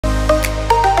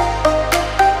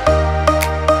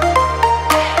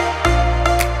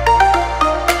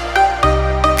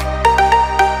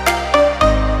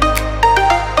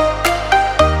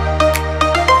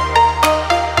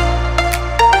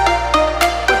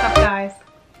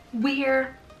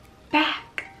here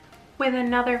back with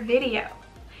another video.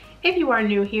 If you are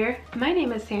new here, my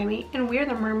name is Sammy and we're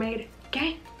the Mermaid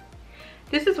Gang.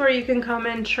 This is where you can come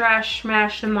and trash,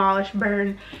 smash, demolish,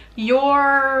 burn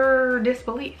your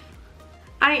disbelief.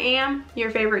 I am your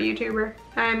favorite YouTuber.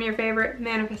 I am your favorite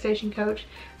manifestation coach.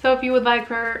 So if you would like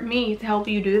for me to help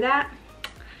you do that,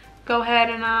 go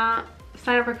ahead and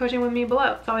sign up for coaching with me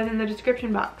below. It's always in the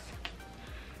description box.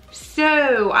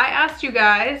 So I asked you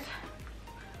guys,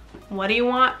 what do you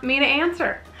want me to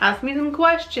answer? Ask me some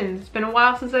questions. It's been a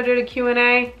while since I did a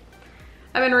Q&A.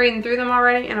 I've been reading through them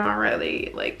already and I'm ready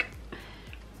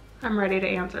to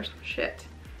answer some shit.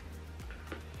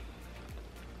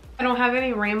 I don't have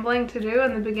any rambling to do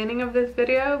in the beginning of this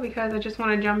video because I just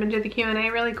want to jump into the Q&A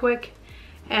really quick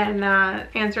and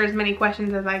answer as many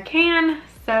questions as I can.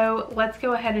 So let's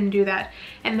go ahead and do that.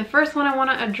 And the first one I want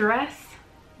to address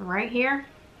right here.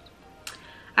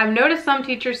 I've noticed some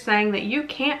teachers saying that you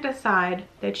can't decide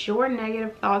that your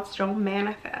negative thoughts don't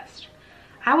manifest.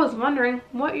 I was wondering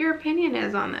what your opinion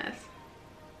is on this.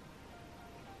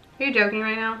 Are you joking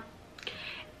right now?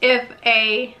 If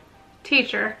a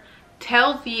teacher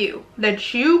tells you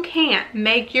that you can't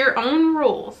make your own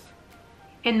rules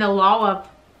in the law of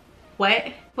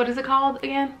what is it called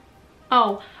again?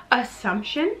 Oh,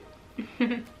 assumption?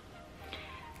 Then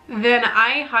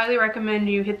I highly recommend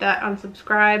you hit that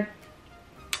unsubscribe.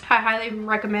 I highly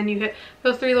recommend you hit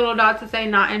those 3 little dots that say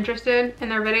not interested in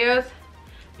their videos,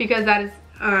 because that is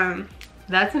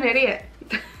that's an idiot.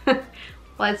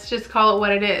 Let's just call it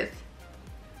what it is.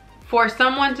 For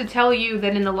someone to tell you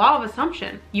that in the law of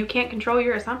assumption you can't control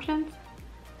your assumptions,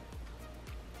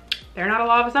 they're not a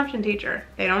law of assumption teacher.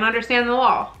 They don't understand the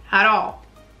law at all.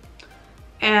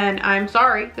 And I'm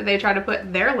sorry that they try to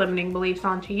put their limiting beliefs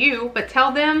onto you, but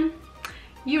tell them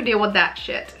you deal with that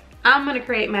shit. I'm gonna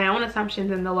create my own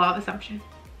assumptions in the law of assumption.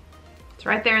 It's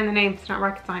right there in the name, it's not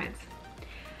rocket science.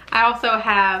 I also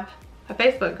have a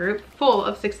Facebook group full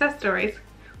of success stories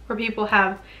where people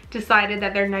have decided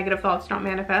that their negative thoughts don't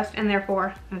manifest, and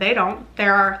therefore they don't.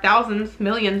 There are thousands,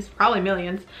 millions, probably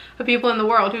millions of people in the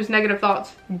world whose negative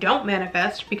thoughts don't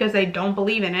manifest because they don't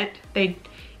believe in it.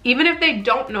 Even if they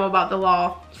don't know about the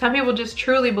law, some people just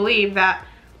truly believe that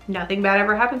nothing bad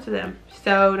ever happens to them.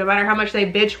 So no matter how much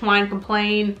they bitch, whine,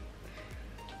 complain,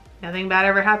 nothing bad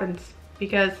ever happens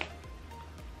because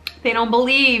they don't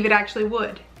believe it actually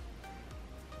would.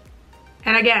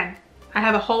 And again, I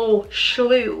have a whole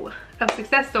slew of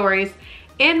success stories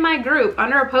in my group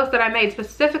under a post that I made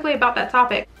specifically about that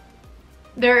topic.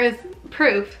 There is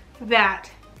proof that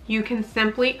you can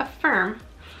simply affirm,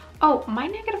 oh, my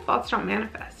negative thoughts don't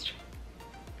manifest.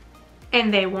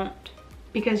 And they won't.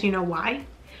 Because you know why?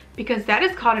 Because that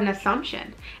is called an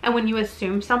assumption. And when you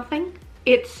assume something,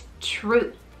 it's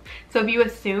true. So if you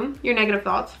assume your negative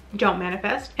thoughts don't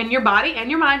manifest, and your body and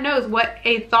your mind knows what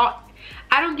a thought,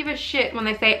 I don't give a shit when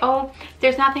they say, oh,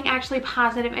 there's nothing actually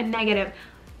positive and negative.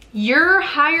 Your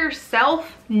higher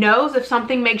self knows if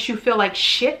something makes you feel like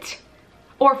shit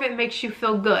or if it makes you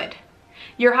feel good.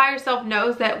 Your higher self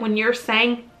knows that when you're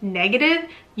saying negative,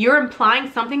 you're implying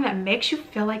something that makes you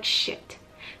feel like shit.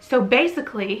 So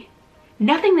basically,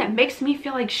 nothing that makes me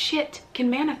feel like shit can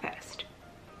manifest.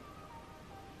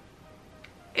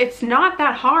 It's not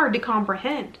that hard to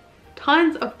comprehend.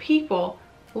 Tons of people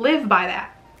live by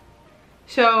that.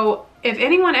 So if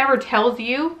anyone ever tells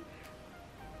you,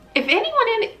 if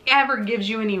anyone ever gives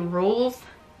you any rules,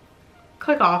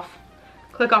 click off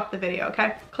the video,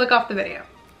 okay? Click off the video.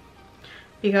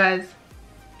 Because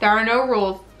there are no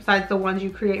rules besides the ones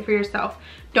you create for yourself.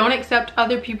 Don't accept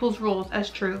other people's rules as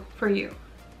true for you.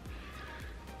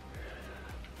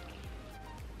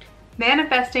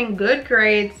 Manifesting good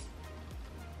grades.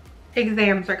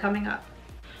 Exams are coming up.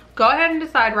 Go ahead and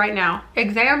decide right now.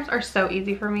 Exams are so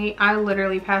easy for me. I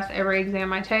literally pass every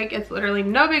exam I take. It's literally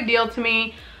no big deal to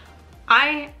me.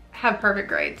 I have perfect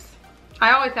grades.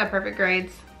 I always have perfect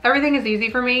grades. Everything is easy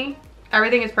for me.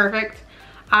 Everything is perfect.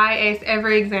 I ace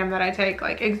every exam that I take.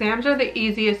 Like, exams are the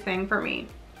easiest thing for me.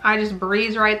 I just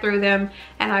breeze right through them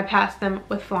and I pass them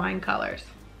with flying colors.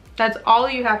 That's all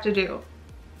you have to do.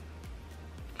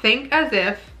 Think as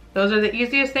if those are the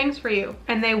easiest things for you,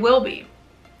 and they will be.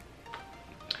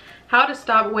 How to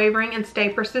stop wavering and stay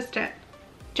persistent.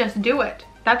 Just do it.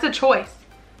 That's a choice.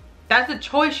 That's a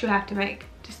choice you have to make,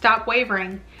 to stop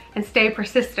wavering and stay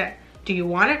persistent. Do you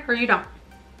want it or you don't?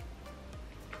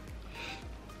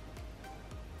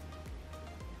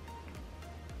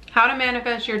 How to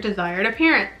manifest your desired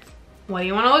appearance. What do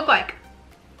you want to look like?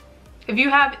 If you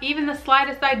have even the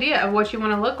slightest idea of what you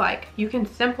want to look like, you can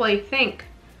simply think,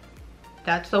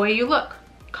 that's the way you look.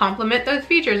 compliment those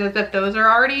features as if those are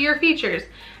already your features.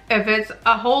 If it's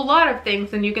a whole lot of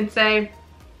things, then you can say,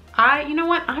 you know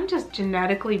what, I'm just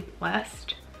genetically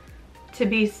blessed to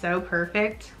be so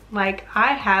perfect. Like,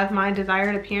 I have my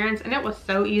desired appearance and it was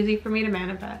so easy for me to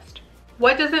manifest.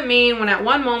 What does it mean when at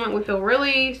one moment we feel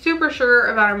really super sure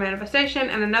about our manifestation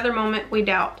and another moment we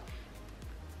doubt?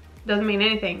 Doesn't mean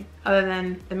anything other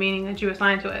than the meaning that you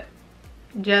assign to it.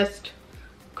 Just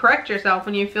correct yourself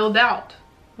when you feel doubt.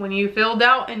 When you feel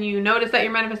doubt and you notice that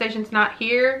your manifestation's not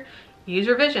here, use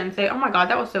your vision. Say, oh my God,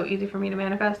 that was so easy for me to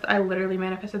manifest. I literally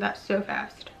manifested that so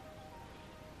fast.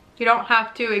 You don't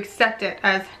have to accept it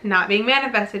as not being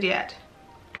manifested yet.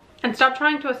 And stop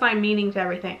trying to assign meaning to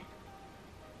everything.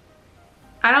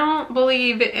 I don't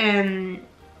believe in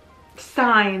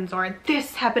signs or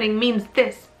this happening means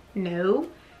this. No.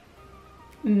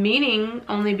 Meaning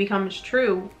only becomes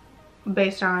true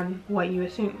based on what you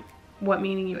assume. What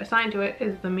meaning you assign to it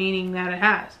is the meaning that it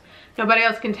has. Nobody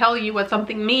else can tell you what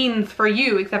something means for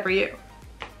you except for you.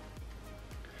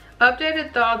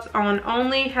 Updated thoughts on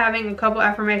only having a couple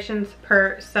affirmations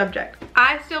per subject.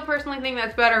 I still personally think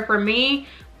that's better for me,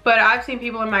 but I've seen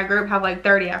people in my group have like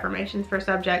 30 affirmations per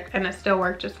subject and it still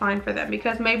worked just fine for them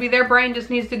because maybe their brain just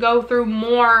needs to go through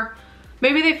more.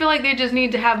 Maybe they feel like they just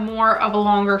need to have more of a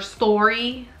longer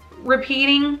story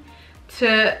repeating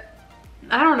to,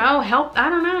 I don't know, help. I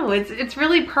don't know. It's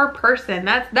really per person.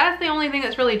 That's the only thing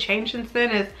that's really changed since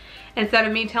then is instead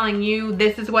of me telling you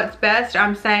this is what's best,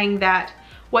 I'm saying that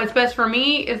what's best for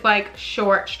me is like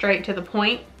short, straight to the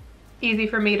point, easy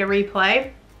for me to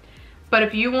replay. But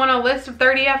if you want a list of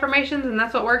 30 affirmations and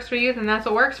that's what works for you, then that's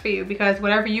what works for you because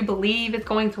whatever you believe is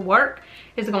going to work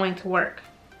is going to work.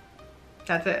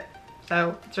 That's it.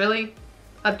 So it's really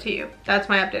up to you. That's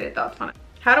my updated thoughts on it.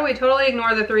 How do we totally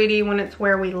ignore the 3D when it's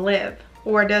where we live?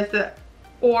 Or does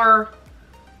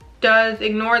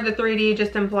ignore the 3D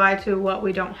just imply to what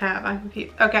we don't have? I'm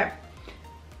confused. Okay.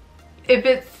 If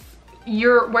it's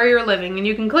where you're living and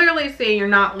you can clearly see you're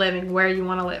not living where you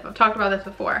want to live. I've talked about this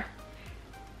before.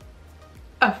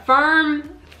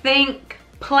 Affirm, think,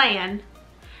 plan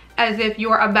as if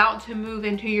you're about to move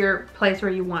into your place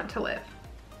where you want to live.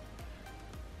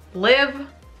 Live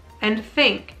and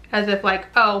think as if like,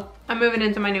 oh, I'm moving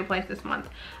into my new place this month.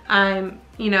 I'm,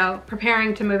 you know,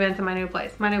 preparing to move into my new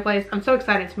place. My new place, I'm so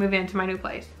excited to move into my new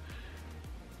place.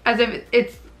 As if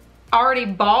it's already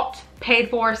bought, paid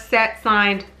for, set,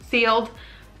 signed, sealed,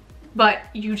 but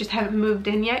you just haven't moved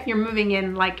in yet. You're moving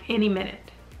in like any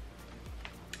minute.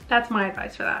 That's my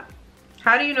advice for that.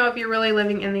 How do you know if you're really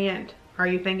living in the end? Are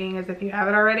you thinking as if you have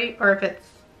it already or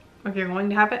if you're going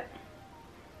to have it?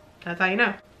 That's how you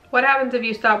know. What happens if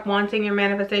you stop wanting your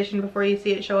manifestation before you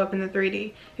see it show up in the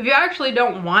 3D? If you actually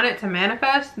don't want it to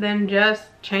manifest, then just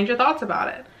change your thoughts about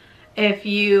it. If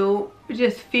you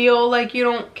just feel like you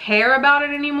don't care about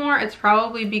it anymore, it's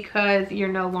probably because you're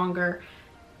no longer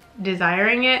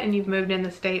desiring it and you've moved in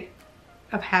the state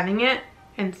of having it.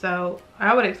 And so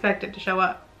I would expect it to show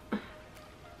up.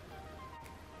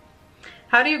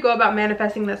 How do you go about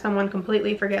manifesting that someone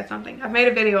completely forgets something? I've made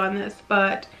a video on this,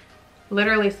 but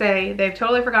literally say they've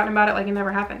totally forgotten about it like it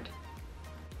never happened.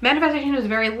 Manifestation is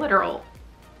very literal,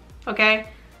 okay?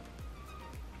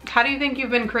 How do you think you've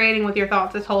been creating with your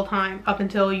thoughts this whole time up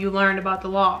until you learned about the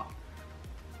law?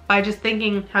 By just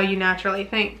thinking how you naturally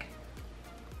think.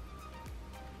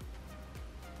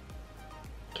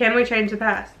 Can we change the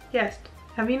past? Yes.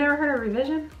 Have you never heard of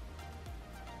revision?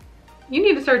 You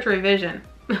need to search revision.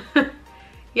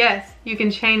 Yes, you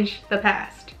can change the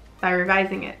past by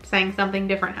revising it, saying something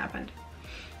different happened,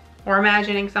 or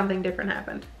imagining something different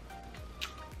happened.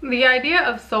 The idea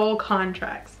of soul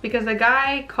contracts, because a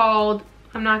guy called,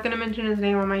 I'm not going to mention his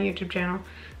name on my YouTube channel,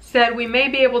 said we may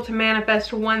be able to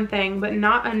manifest one thing but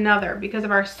not another because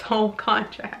of our soul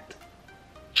contract.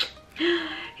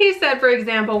 He said, for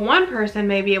example, one person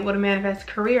may be able to manifest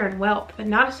career and wealth but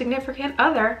not a significant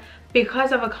other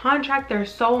because of a contract their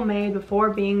soul made before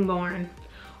being born.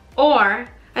 Or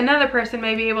another person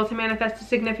may be able to manifest a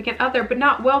significant other but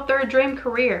not wealth or a dream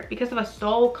career because of a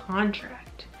soul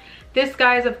contract. This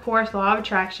guy is, of course, law of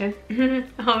attraction.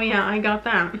 Oh yeah, I got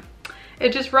that.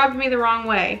 It just rubbed me the wrong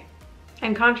way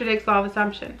and contradicts law of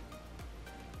assumption.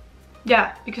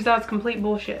 Yeah, because that's complete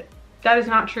bullshit. That is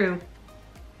not true.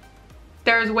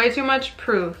 There is way too much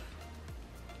proof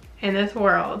in this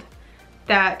world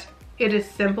that it is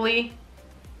simply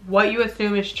what you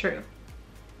assume is true.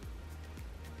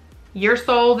 Your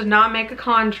soul did not make a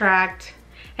contract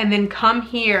and then come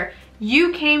here.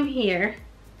 You came here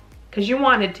because you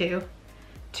wanted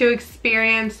to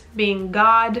experience being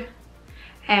God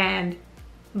and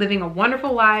living a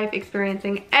wonderful life,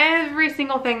 experiencing every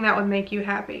single thing that would make you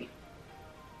happy.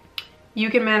 You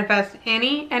can manifest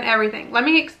any and everything. Let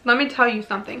me tell you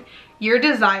something. Your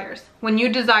desires, when you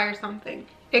desire something,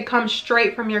 it comes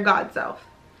straight from your God self.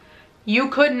 You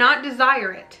could not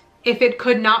desire it if it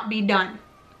could not be done.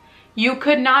 You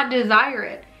could not desire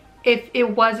it if it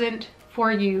wasn't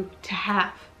for you to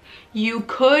have. You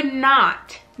could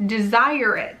not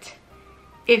desire it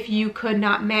if you could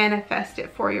not manifest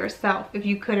it for yourself, if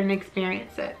you couldn't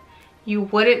experience it. You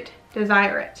wouldn't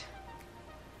desire it.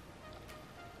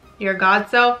 Your God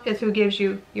self is who gives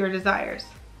you your desires.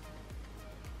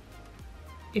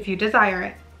 If you desire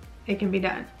it, it can be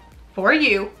done for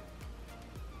you.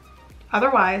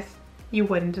 Otherwise, you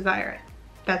wouldn't desire it.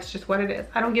 That's just what it is.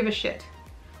 I don't give a shit.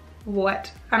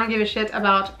 What? I don't give a shit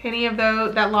about any of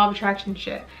that law of attraction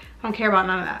shit. I don't care about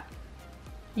none of that.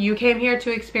 You came here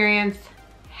to experience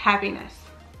happiness.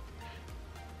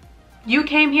 You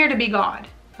came here to be God,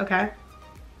 okay?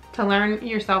 To learn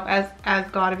yourself as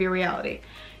God of your reality.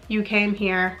 You came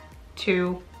here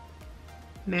to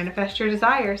manifest your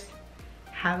desires.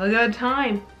 Have a good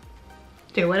time.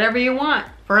 Do whatever you want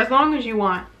for as long as you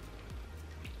want.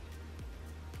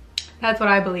 That's what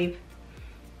I believe.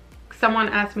 Someone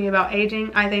asked me about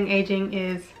aging. I think aging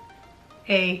is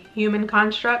a human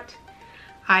construct.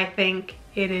 I think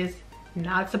it is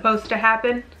not supposed to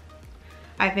happen.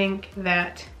 I think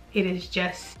that it is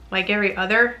just like every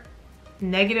other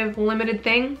negative limited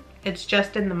thing. It's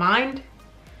just in the mind.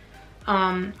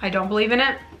 I don't believe in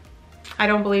it. I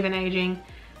don't believe in aging.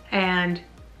 And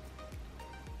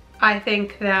I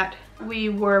think that we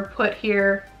were put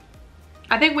here,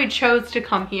 I think we chose to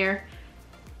come here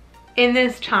in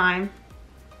this time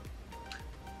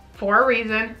for a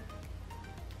reason,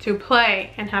 to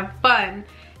play and have fun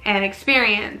and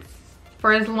experience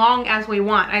for as long as we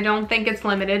want. I don't think it's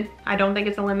limited. I don't think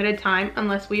it's a limited time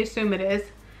unless we assume it is.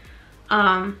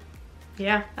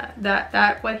 Yeah,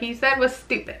 that what he said was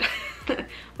stupid.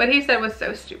 What he said was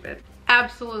so stupid.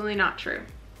 Absolutely not true.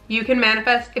 You can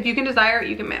manifest, if you can desire it,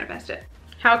 you can manifest it.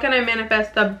 How can I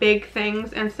manifest the big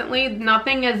things instantly?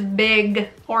 Nothing is big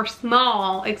or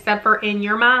small except for in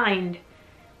your mind.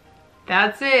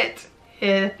 That's it.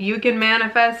 If you can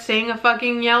manifest seeing a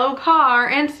fucking yellow car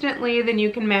instantly, then you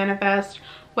can manifest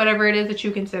whatever it is that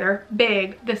you consider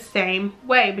big the same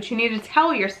way. But you need to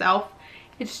tell yourself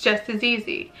it's just as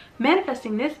easy.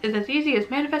 Manifesting this is as easy as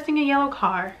manifesting a yellow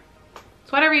car.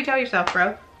 It's whatever you tell yourself,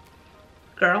 bro.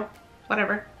 Girl,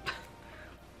 whatever.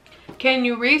 Can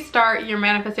you restart your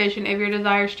manifestation if your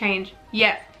desires change?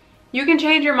 Yes. You can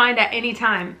change your mind at any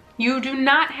time. You do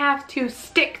not have to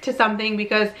stick to something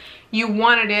because you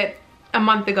wanted it a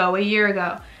month ago, a year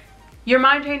ago. Your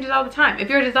mind changes all the time. If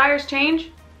your desires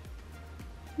change,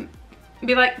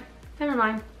 be like, never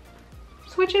mind.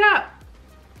 Switch it up.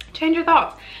 Change your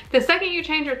thoughts. The second you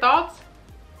change your thoughts,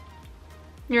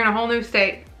 you're in a whole new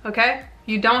state, okay?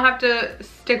 You don't have to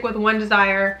stick with one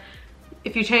desire.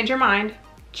 If you change your mind,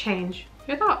 change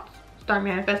your thoughts. Start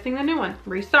manifesting the new one.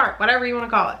 Restart, whatever you want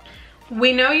to call it.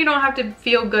 We know you don't have to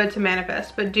feel good to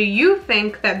manifest, but do you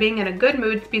think that being in a good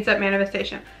mood speeds up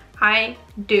manifestation? I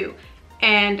do.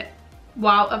 And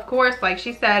while, of course, like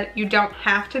she said, you don't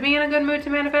have to be in a good mood to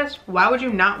manifest, why would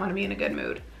you not want to be in a good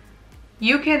mood?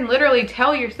 You can literally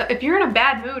tell yourself, if you're in a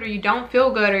bad mood or you don't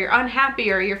feel good or you're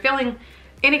unhappy or you're feeling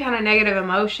any kind of negative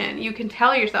emotion, you can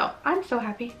tell yourself, I'm so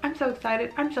happy, I'm so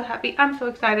excited, I'm so happy, I'm so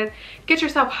excited. Get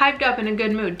yourself hyped up in a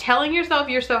good mood. Telling yourself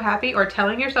you're so happy or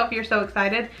telling yourself you're so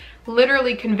excited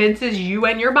literally convinces you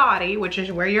and your body, which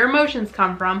is where your emotions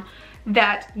come from,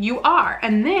 that you are.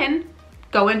 And then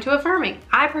go into affirming.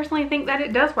 I personally think that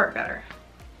it does work better.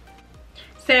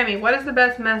 Sammy, what is the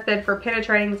best method for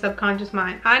penetrating the subconscious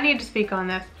mind? I need to speak on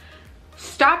this.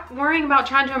 Stop worrying about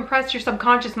trying to impress your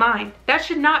subconscious mind. That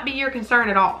should not be your concern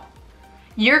at all.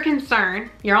 Your concern,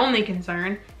 your only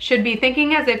concern, should be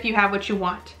thinking as if you have what you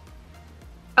want.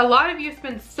 A lot of you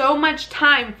spend so much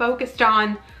time focused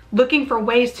on looking for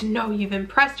ways to know you've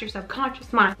impressed your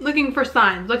subconscious mind. Looking for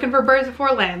signs, looking for birds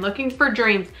before land, looking for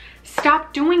dreams.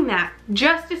 Stop doing that.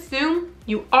 Just assume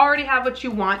you already have what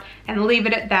you want and leave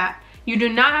it at that. You do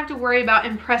not have to worry about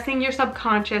impressing your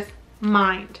subconscious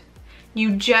mind.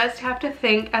 You just have to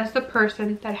think as the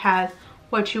person that has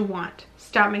what you want.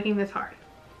 Stop making this hard.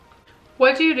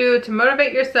 What do you do to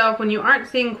motivate yourself when you aren't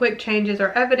seeing quick changes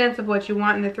or evidence of what you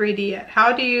want in the 3D yet?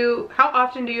 How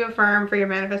often do you affirm for your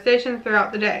manifestations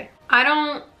throughout the day? I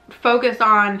don't focus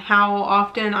on how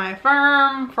often I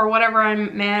affirm for whatever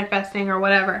I'm manifesting or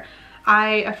whatever.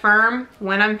 I affirm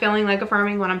when I'm feeling like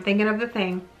affirming, when I'm thinking of the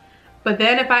thing. But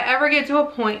then if I ever get to a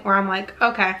point where I'm like,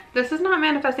 okay, this is not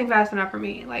manifesting fast enough for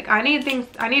me. Like I need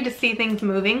to see things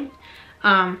moving.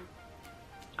 I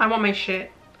want my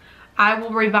shit. I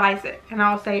will revise it and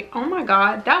I'll say, oh my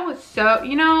God, that was so,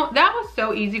 you know, that was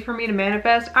so easy for me to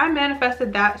manifest. I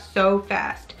manifested that so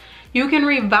fast. You can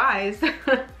revise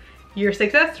your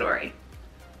success story.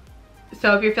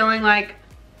 So if you're feeling like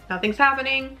nothing's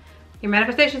happening, your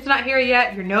manifestation's not here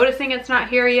yet, you're noticing it's not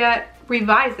here yet,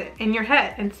 revise it in your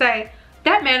head and say,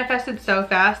 that manifested so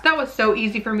fast. That was so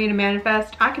easy for me to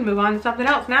manifest. I can move on to something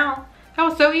else now. That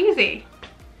was so easy.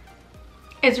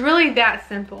 It's really that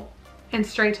simple and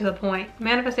straight to the point.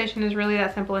 Manifestation is really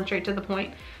that simple and straight to the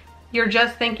point. You're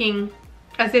just thinking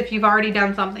as if you've already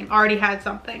done something, already had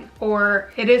something,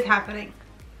 or it is happening.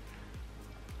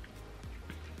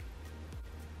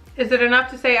 Is it enough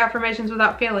to say affirmations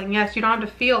without feeling? Yes, you don't have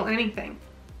to feel anything.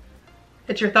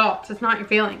 It's your thoughts, it's not your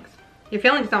feelings. Your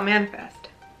feelings don't manifest.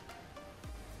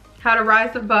 How to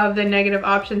rise above the negative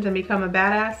options and become a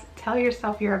badass? Tell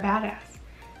yourself you're a badass.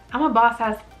 I'm a boss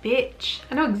ass bitch.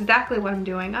 I know exactly what I'm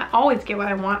doing. I always get what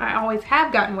I want. I always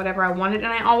have gotten whatever I wanted,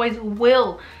 and I always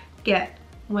will get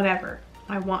whatever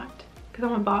I want. Because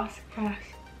I'm a boss ass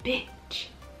bitch.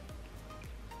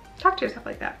 Talk to yourself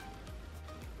like that.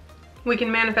 We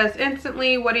can manifest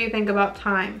instantly. What do you think about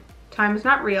time? Time is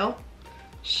not real.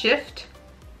 Shift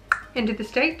into the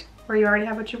state where you already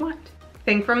have what you want.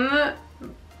 Okay,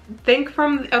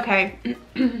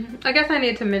 I guess I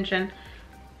need to mention,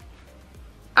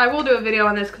 I will do a video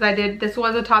on this because this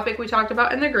was a topic we talked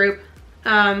about in the group.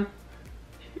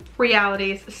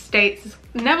 Realities, states.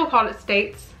 Neville called it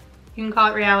states. You can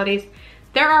call it realities.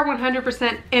 There are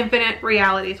 100% infinite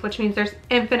realities, which means there's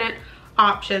infinite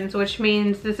options, which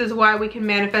means this is why we can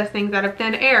manifest things out of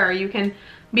thin air. You can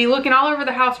be looking all over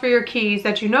the house for your keys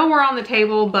that you know were on the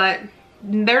table, but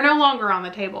they're no longer on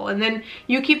the table. And then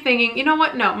you keep thinking, you know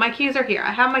what? No, my keys are here.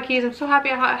 I have my keys. I'm so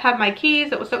happy I have my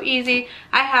keys. It was so easy.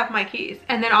 I have my keys.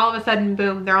 And then all of a sudden,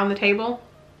 boom, they're on the table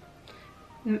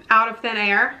out of thin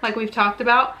air, like we've talked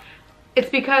about. It's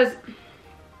because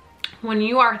when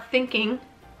you are thinking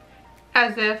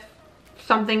as if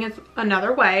something is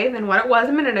another way than what it was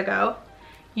a minute ago,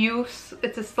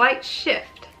 it's a slight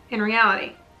shift in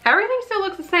reality. Everything still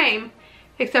looks the same,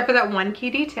 except for that one key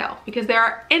detail, because there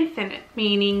are infinite,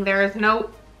 meaning there is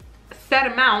no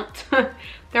set amount.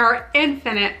 There are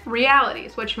infinite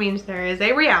realities, which means there is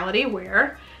a reality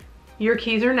where your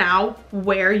keys are now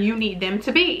where you need them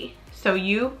to be. So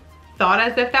you thought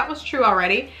as if that was true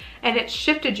already, and it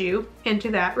shifted you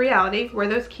into that reality where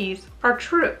those keys are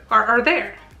true, are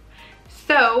there.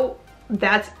 So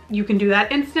you can do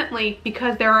that instantly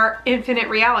because there are infinite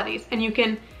realities, and you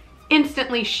can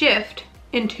instantly shift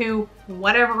into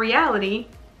whatever reality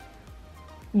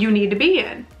you need to be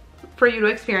in for you to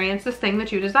experience this thing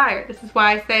that you desire. This is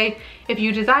why I say, if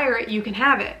you desire it, you can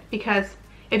have it. Because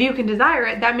if you can desire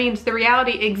it, that means the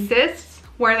reality exists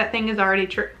where that thing is already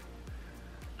true.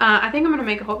 I think I'm gonna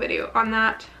make a whole video on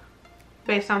that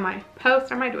based on my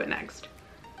post. I might do it next.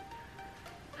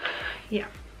 Yeah.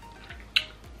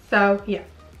 So, yeah.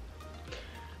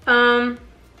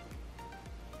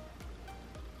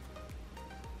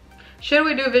 Should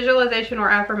we do visualization or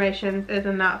affirmations is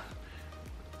enough?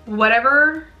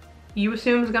 Whatever you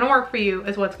assume is gonna work for you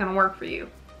is what's gonna work for you.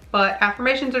 But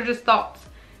affirmations are just thoughts.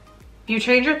 If you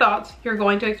change your thoughts, you're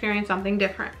going to experience something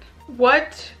different.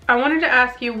 I wanted to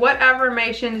ask you what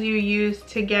affirmations you use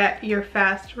to get your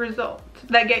fast results,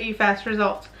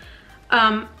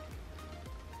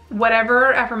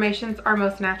 Whatever affirmations are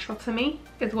most natural to me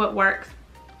is what works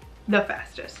the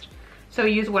fastest. So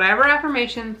use whatever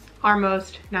affirmations are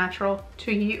most natural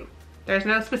to you. There's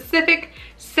no specific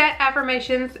set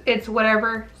affirmations. It's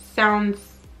whatever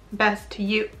sounds best to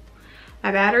you.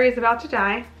 My battery is about to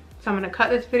die, so I'm gonna cut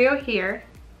this video here.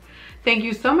 Thank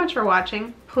you so much for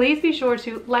watching. Please be sure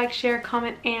to like, share,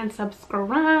 comment, and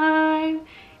subscribe.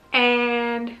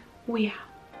 And we out.